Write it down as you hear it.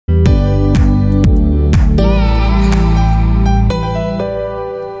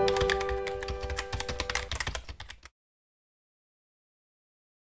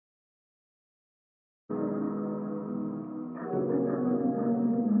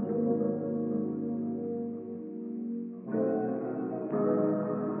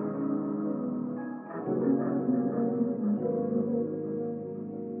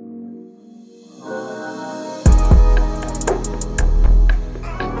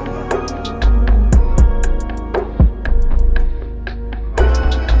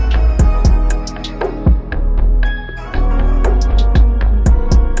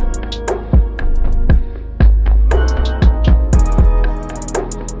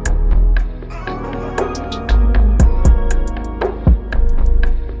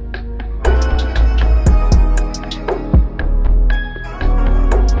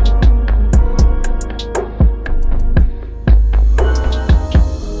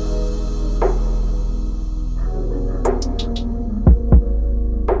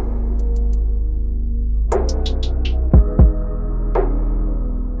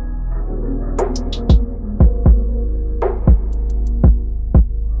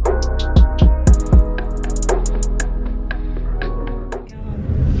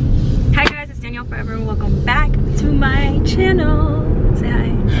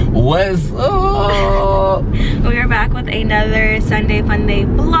Sunday Funday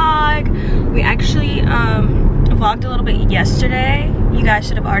vlog. We actually vlogged a little bit yesterday. You guys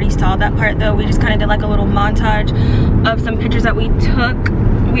should have already saw that part though. We just kind of did like a little montage of some pictures that we took.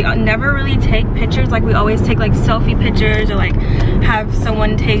 We never really take pictures, like we always take like selfie pictures or like have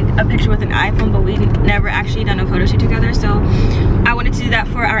someone take a picture with an iPhone, but we never actually done a photo shoot together. So I wanted to do that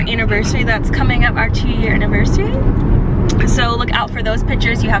for our anniversary that's coming up, our 2-year anniversary. So look out for those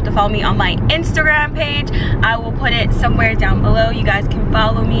pictures. You have to follow me on my Instagram page. I will put it somewhere down below. You guys can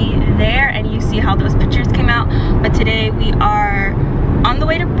follow me there and you see how those pictures came out. But today we are on the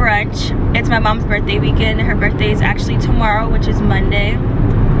way to brunch. It's my mom's birthday weekend. Her birthday is actually tomorrow, which is Monday.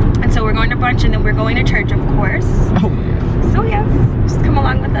 And so we're going to brunch and then we're going to church, of course. Oh. So yes, just come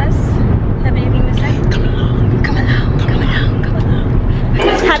along with us. Have anything to say? Come along. Come along. Come along. Come along.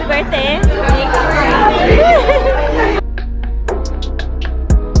 Happy birthday.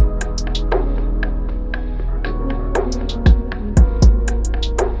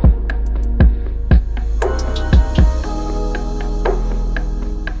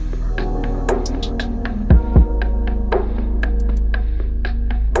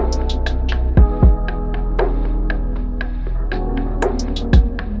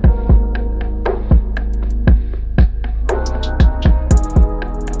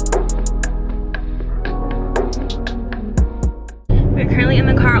 We're currently in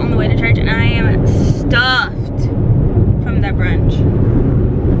the car on the way to church and I am stuffed from that brunch.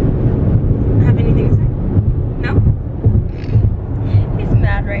 Have anything to say? No? He's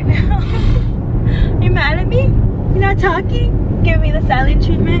mad right now. You mad at me? You're not talking? Giving me the silent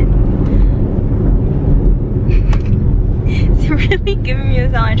treatment? It's really giving me the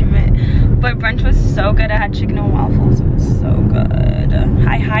silent treatment. But brunch was so good. I had chicken and waffles. It was so good.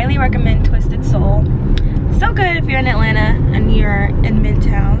 I highly recommend Twisted Soul. So good if you're in Atlanta and you're in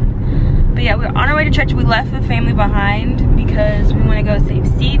Midtown. But yeah, we're on our way to church. We left the family behind because we want to go save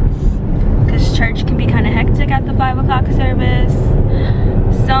seats, because church can be kind of hectic at the 5 o'clock service.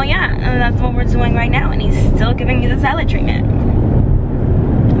 So yeah, and that's what we're doing right now, and he's still giving me the silent treatment.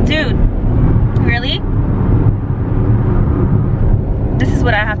 Dude, really? This is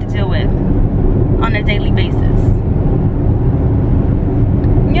what I have to deal with on a daily basis.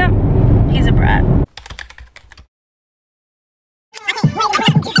 Yep, he's a brat.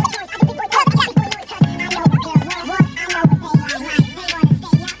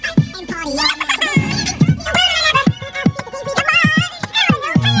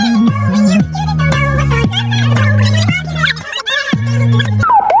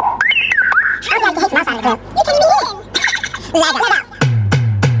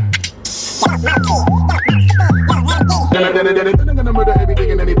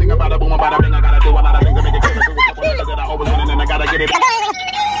 Anything about a boom, about a thing, I gotta do a lot of things to make it clear. I always win and I gotta get it.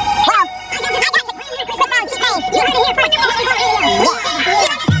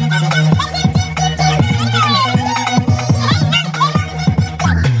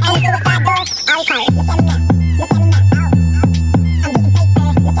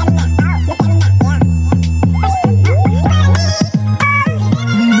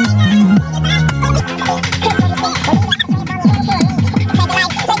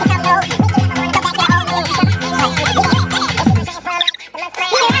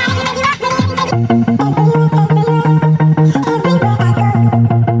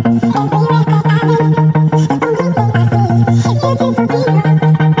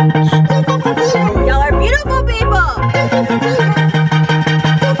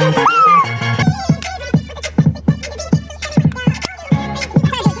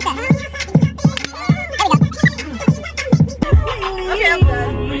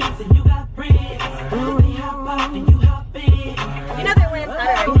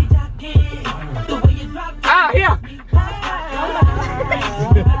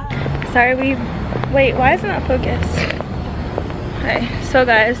 Sorry wait, why isn't that focused? Okay, so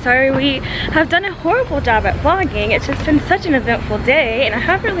guys, sorry we have done a horrible job at vlogging. It's just been such an eventful day and I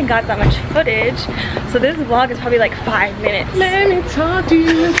haven't really got that much footage. So this vlog is probably like 5 minutes. Let me talk to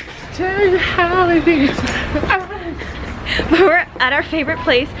you, tell you how it is. But we're at our favorite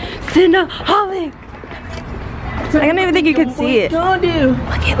place, Cinnaholic. I don't even think you can see it. Look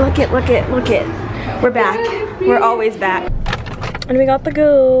it. We're back. We're always back. And we got the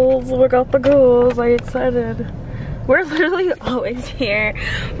girls. I'm excited. We're literally always here.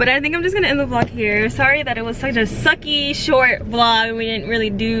 But I think I'm just gonna end the vlog here. Sorry that it was such a sucky, short vlog. We didn't really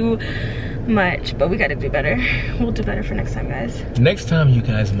do much, but we gotta do better. We'll do better for next time, guys. Next time you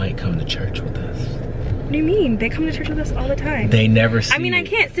guys might come to church with us. What do you mean? They come to church with us all the time. They never see I mean, I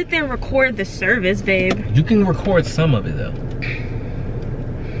can't sit there and record the service, babe. You can record some of it though.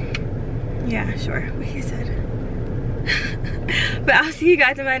 Yeah, sure. What he said. But I'll see you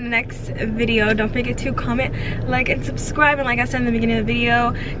guys in my next video. Don't forget to comment, like, and subscribe. And like I said in the beginning of the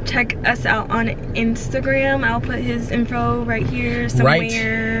video, check us out on Instagram. I'll put his info right here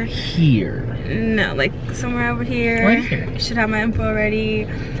somewhere. Right here. No, like somewhere over here. Right here. You should have my info already.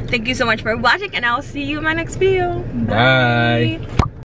 Thank you so much for watching, and I'll see you in my next video. Bye.